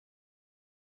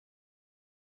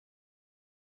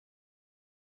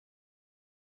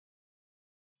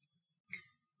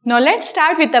Now let's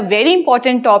start with a very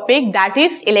important topic, that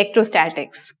is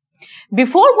electrostatics.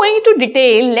 Before going into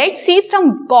detail, let's see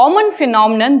some common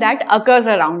phenomenon that occurs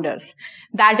around us.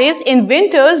 That is, in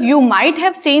winters, you might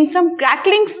have seen some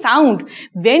crackling sound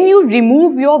when you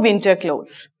remove your winter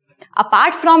clothes.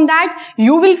 Apart from that,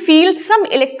 you will feel some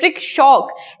electric shock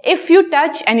if you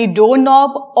touch any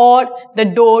doorknob or the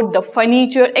door, the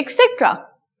furniture, etc.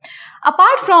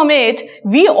 Apart from it,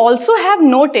 we also have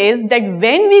noticed that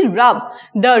when we rub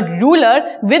the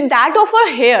ruler with that of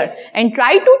our hair and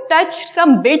try to touch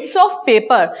some bits of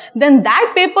paper, then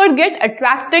that paper gets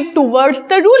attracted towards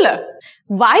the ruler.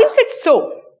 Why is it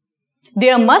so?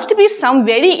 There must be some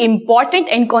very important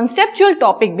and conceptual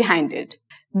topic behind it.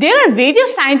 There are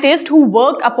various scientists who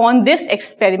worked upon this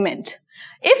experiment.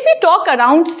 If we talk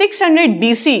around 600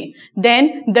 BC,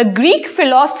 then the Greek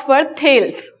philosopher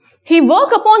Thales, he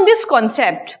worked upon this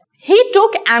concept. He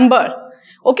took amber,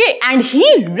 and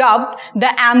he rubbed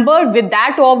the amber with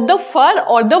that of the fur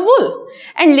or the wool.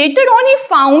 And later on he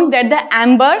found that the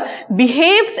amber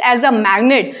behaves as a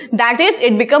magnet, that is,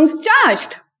 it becomes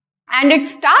charged. And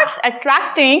it starts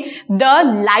attracting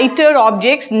the lighter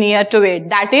objects near to it,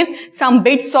 that is, some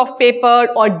bits of paper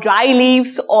or dry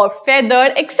leaves or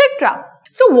feather, etc.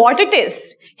 So what it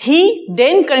is? He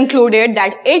then concluded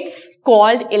that it's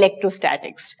called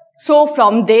electrostatics. So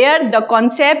from there, the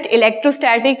concept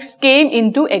electrostatics came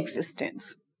into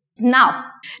existence. Now,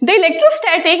 the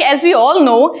electrostatic, as we all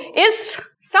know, is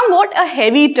somewhat a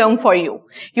heavy term for you.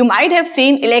 You might have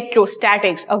seen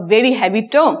electrostatics, a very heavy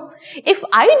term. If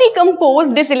I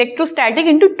decompose this electrostatic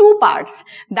into two parts,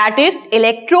 that is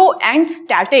electro and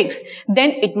statics, then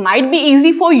it might be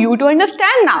easy for you to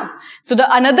understand now. So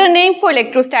the another name for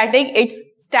electrostatic, it's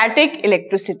static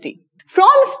electricity. From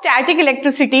static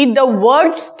electricity, the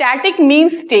word static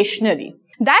means stationary.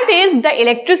 That is the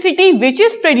electricity which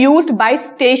is produced by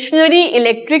stationary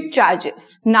electric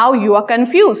charges. Now you are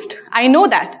confused. I know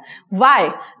that.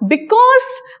 Why?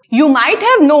 Because you might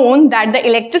have known that the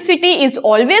electricity is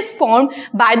always formed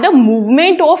by the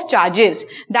movement of charges.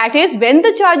 That is, when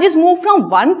the charges move from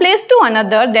one place to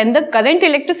another, then the current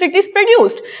electricity is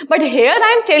produced. But here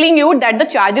I am telling you that the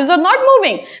charges are not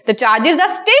moving. The charges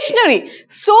are stationary.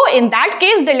 So in that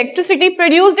case, the electricity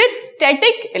produced is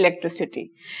static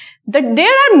electricity. There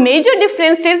are major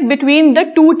differences between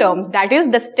the two terms, that is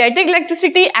the static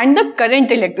electricity and the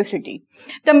current electricity.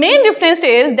 The main difference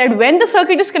is that when the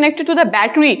circuit is connected to the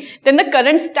battery, then the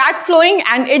current starts flowing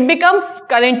and it becomes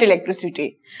current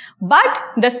electricity. But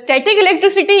the static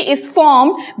electricity is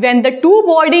formed when the two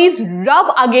bodies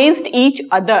rub against each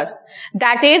other.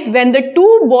 That is, when the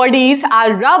two bodies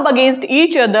are rubbed against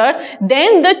each other,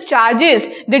 then the charges,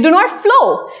 they do not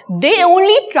flow. They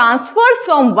only transfer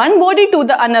from one body to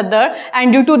the another,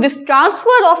 and due to this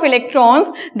transfer of electrons,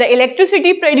 the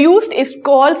electricity produced is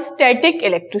called static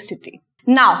electricity.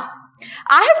 Now,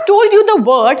 I have told you the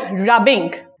word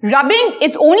rubbing. Rubbing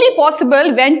is only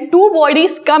possible when two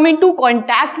bodies come into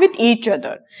contact with each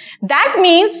other. That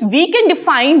means we can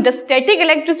define the static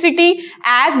electricity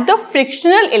as the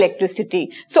frictional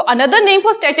electricity. So another name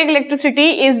for static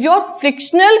electricity is your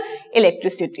frictional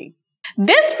electricity.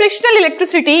 This frictional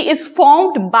electricity is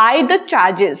formed by the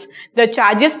charges. The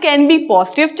charges can be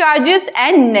positive charges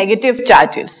and negative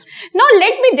charges. Now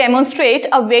let me demonstrate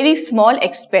a very small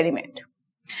experiment.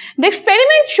 The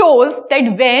experiment shows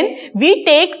that when we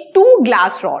take two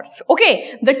glass rods,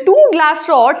 the two glass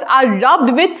rods are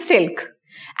rubbed with silk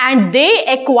and they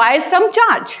acquire some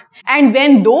charge. And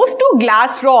when those two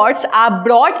glass rods are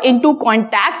brought into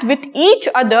contact with each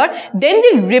other, then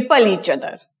they repel each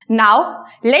other. Now,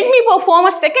 let me perform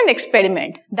a second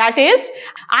experiment. That is,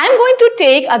 I am going to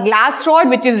take a glass rod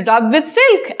which is rubbed with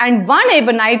silk and one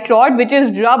ebonite rod which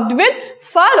is rubbed with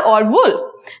fur or wool.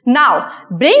 Now,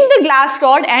 bring the glass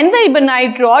rod and the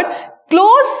ebonite rod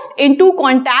close into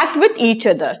contact with each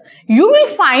other. You will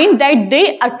find that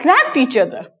they attract each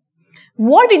other.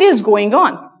 What it is going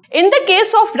on? In the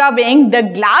case of rubbing, the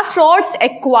glass rods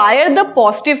acquire the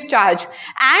positive charge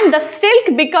and the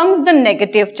silk becomes the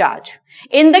negative charge.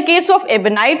 In the case of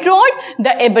ebonite rod,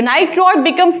 the ebonite rod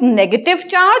becomes negative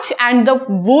charge and the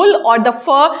wool or the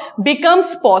fur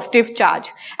becomes positive charge.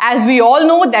 As we all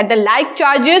know that the like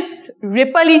charges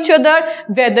repel each other,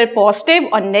 whether positive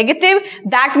or negative.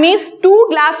 That means two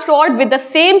glass rods with the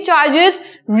same charges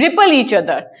repel each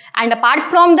other. And apart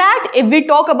from that, if we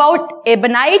talk about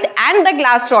ebonite and the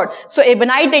glass rod, so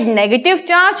ebonite is negative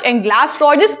charge and glass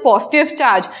rod is positive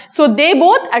charge. So they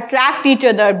both attract each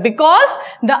other because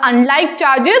the unlike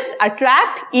charges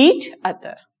attract each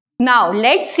other. Now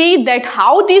let's see that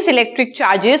how these electric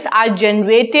charges are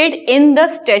generated in the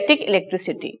static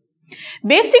electricity.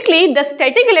 Basically, the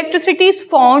static electricity is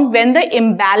found when the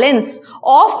imbalance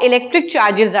of electric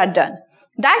charges are done.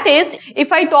 That is,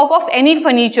 if I talk of any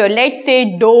furniture, let's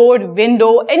say door,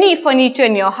 window, any furniture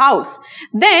in your house,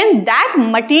 then that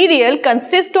material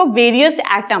consists of various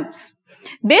atoms.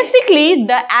 Basically,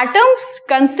 the atoms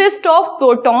consist of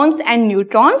protons and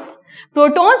neutrons.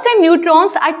 Protons and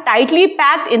neutrons are tightly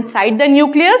packed inside the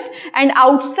nucleus, and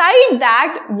outside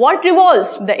that, what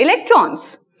revolves? The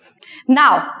electrons.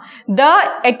 Now,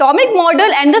 the atomic model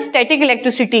and the static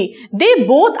electricity, they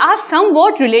both are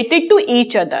somewhat related to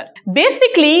each other.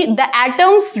 Basically, the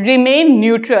atoms remain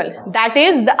neutral. That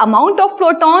is, the amount of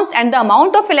protons and the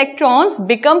amount of electrons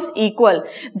becomes equal.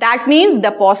 That means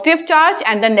the positive charge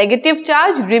and the negative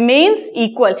charge remains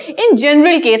equal. In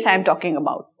general case, I am talking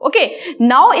about. Okay.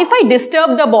 Now, if I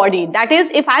disturb the body, that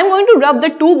is, if I am going to rub the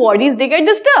two bodies, they get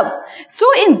disturbed. So,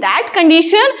 in that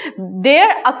condition, there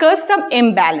occurs some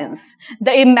imbalance.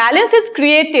 The imbalance is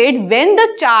created when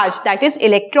the charge, that is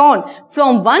electron,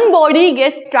 from one body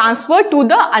gets transferred to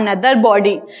the another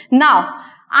body. Now,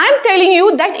 I am telling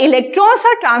you that electrons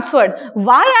are transferred.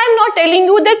 Why I am not telling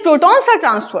you that protons are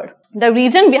transferred? The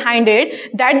reason behind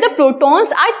it, that the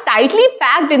protons are tightly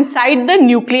packed inside the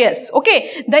nucleus.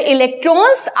 Okay, the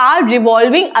electrons are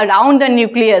revolving around the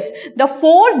nucleus. The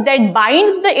force that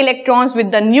binds the electrons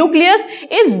with the nucleus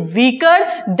is weaker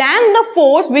than the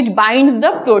force which binds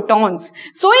the protons.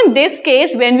 So in this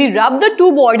case, when we rub the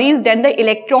two bodies, then the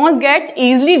electrons get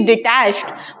easily detached,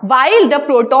 while the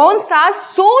protons are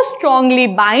so strongly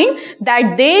bind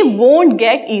that they won't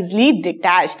get easily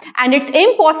detached. And it's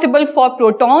impossible for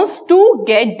protons to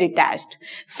get detached.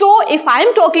 So if I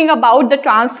am talking about the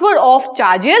transfer of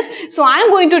charges, so I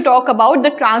am going to talk about the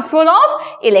transfer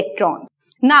of electrons.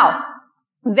 Now,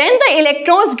 when the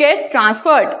electrons get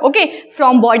transferred, okay,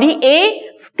 from body A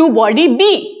to body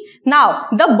B, now,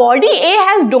 the body A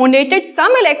has donated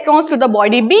some electrons to the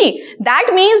body B.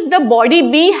 That means the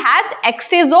body B has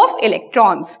excess of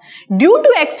electrons. Due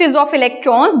to excess of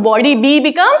electrons, body B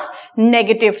becomes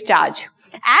negative charge.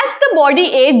 As the body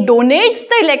A donates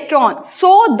the electrons,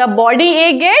 so the body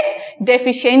A gets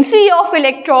deficiency of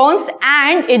electrons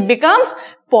and it becomes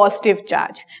positive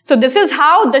charge. So this is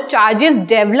how the charges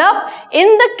develop in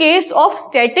the case of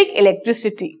static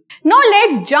electricity. Now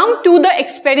let's jump to the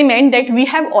experiment that we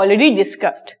have already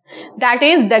discussed. That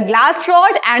is the glass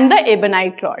rod and the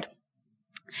ebonite rod.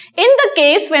 In the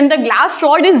case when the glass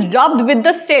rod is rubbed with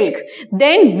the silk,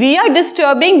 then we are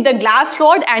disturbing the glass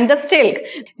rod and the silk.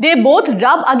 They both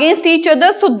rub against each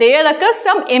other, so there occurs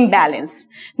some imbalance.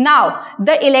 Now,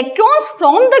 the electrons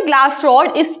from the glass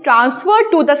rod is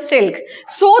transferred to the silk.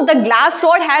 So, the glass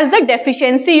rod has the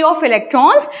deficiency of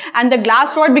electrons and the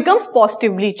glass rod becomes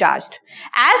positively charged.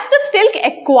 As the silk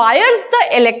acquires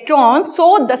the electrons,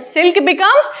 so the silk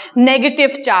becomes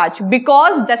negative charge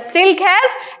because the silk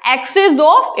has excess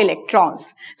of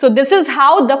electrons. So, this is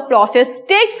how the process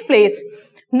takes place.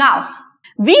 Now,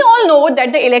 we all know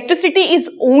that the electricity is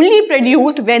only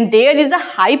produced when there is a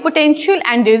high potential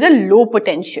and there is a low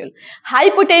potential. High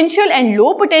potential and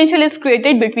low potential is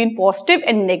created between positive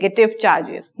and negative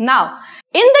charges. Now,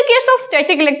 in the case of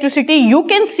static electricity, you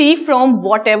can see from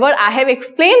whatever I have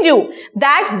explained you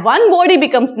that one body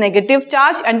becomes negative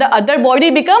charge and the other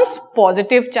body becomes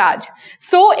positive charge.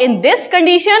 So, in this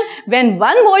condition, when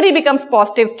one body becomes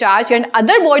positive charge and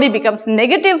other body becomes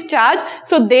negative charge,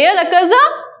 so there occurs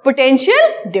a potential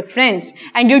difference,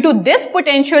 and due to this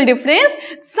potential difference,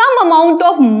 some amount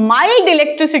of mild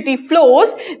electricity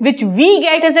flows, which we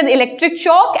get as an electric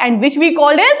shock and which we call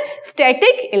as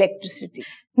static electricity.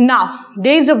 Now,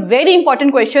 there is a very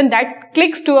important question that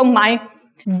clicks to our mind.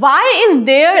 Why is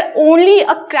there only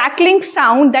a crackling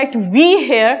sound that we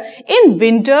hear in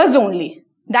winters only?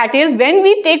 That is, when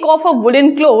we take off a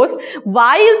woolen clothes,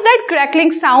 why is that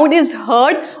crackling sound is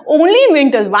heard only in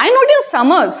winters? Why not in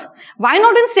summers? Why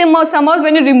not in summers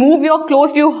when you remove your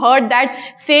clothes, you heard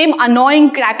that same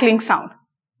annoying crackling sound?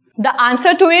 The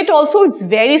answer to it also is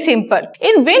very simple.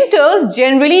 In winters,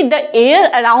 generally the air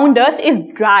around us is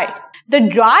dry. The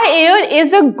dry air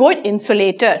is a good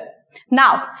insulator.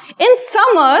 Now, in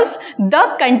summers,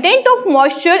 the content of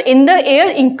moisture in the air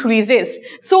increases.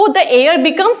 So, the air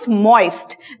becomes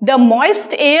moist. The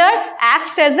moist air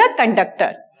acts as a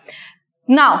conductor.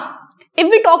 Now, if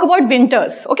we talk about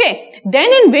winters, okay,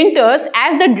 then in winters,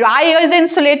 as the dry air is an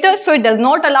insulator, so it does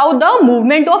not allow the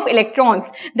movement of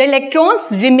electrons. The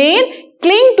electrons remain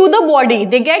cling to the body.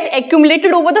 They get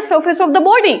accumulated over the surface of the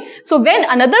body. So when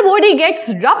another body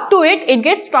gets rubbed to it, it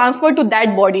gets transferred to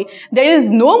that body. There is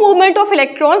no movement of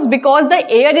electrons because the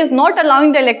air is not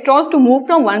allowing the electrons to move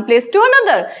from one place to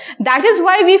another. That is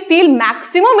why we feel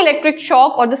maximum electric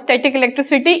shock or the static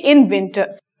electricity in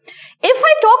winters. If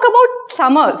I talk about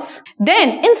summers,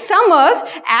 then in summers,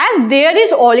 as there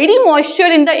is already moisture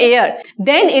in the air,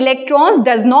 then electrons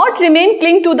does not remain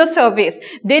cling to the surface.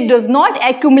 They does not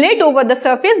accumulate over the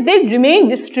surface. They remain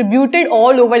distributed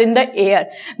all over in the air.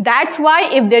 That's why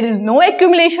if there is no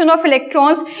accumulation of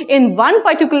electrons in one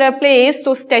particular place,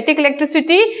 so static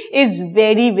electricity is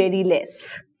very, very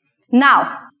less.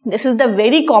 Now, this is the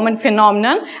very common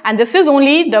phenomenon, and this is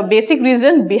only the basic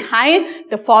reason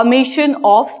behind the formation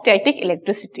of static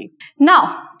electricity.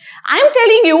 Now, I am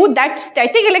telling you that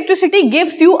static electricity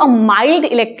gives you a mild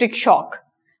electric shock.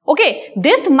 Okay,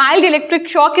 this mild electric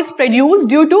shock is produced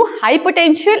due to high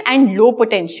potential and low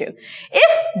potential.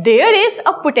 If there is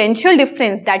a potential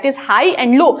difference that is high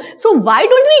and low, so why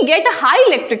don't we get a high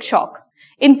electric shock?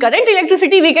 In current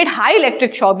electricity, we get high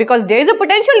electric shock because there is a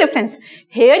potential difference.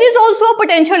 Here is also a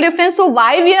potential difference, so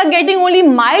why we are getting only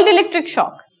mild electric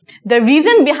shock? The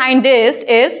reason behind this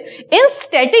is, in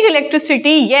static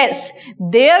electricity, yes,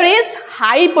 there is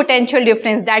high potential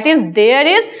difference. That is, there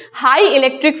is high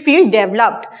electric field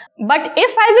developed. But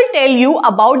if I will tell you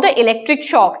about the electric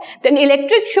shock, then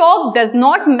electric shock does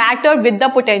not matter with the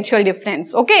potential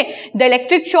difference. Okay, the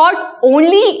electric shock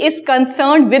only is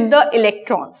concerned with the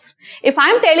electrons. If I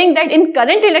am telling that in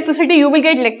current electricity you will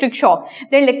get electric shock,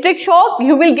 the electric shock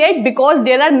you will get because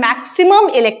there are maximum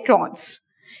electrons.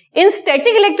 In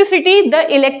static electricity,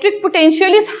 the electric potential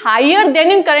is higher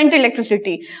than in current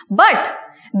electricity. But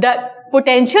the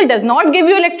potential does not give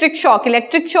you electric shock.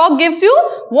 Electric shock gives you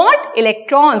what?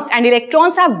 Electrons. And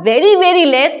electrons are very, very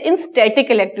less in static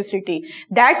electricity.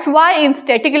 That's why in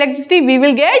static electricity, we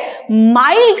will get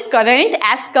mild current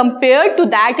as compared to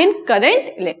that in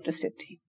current electricity.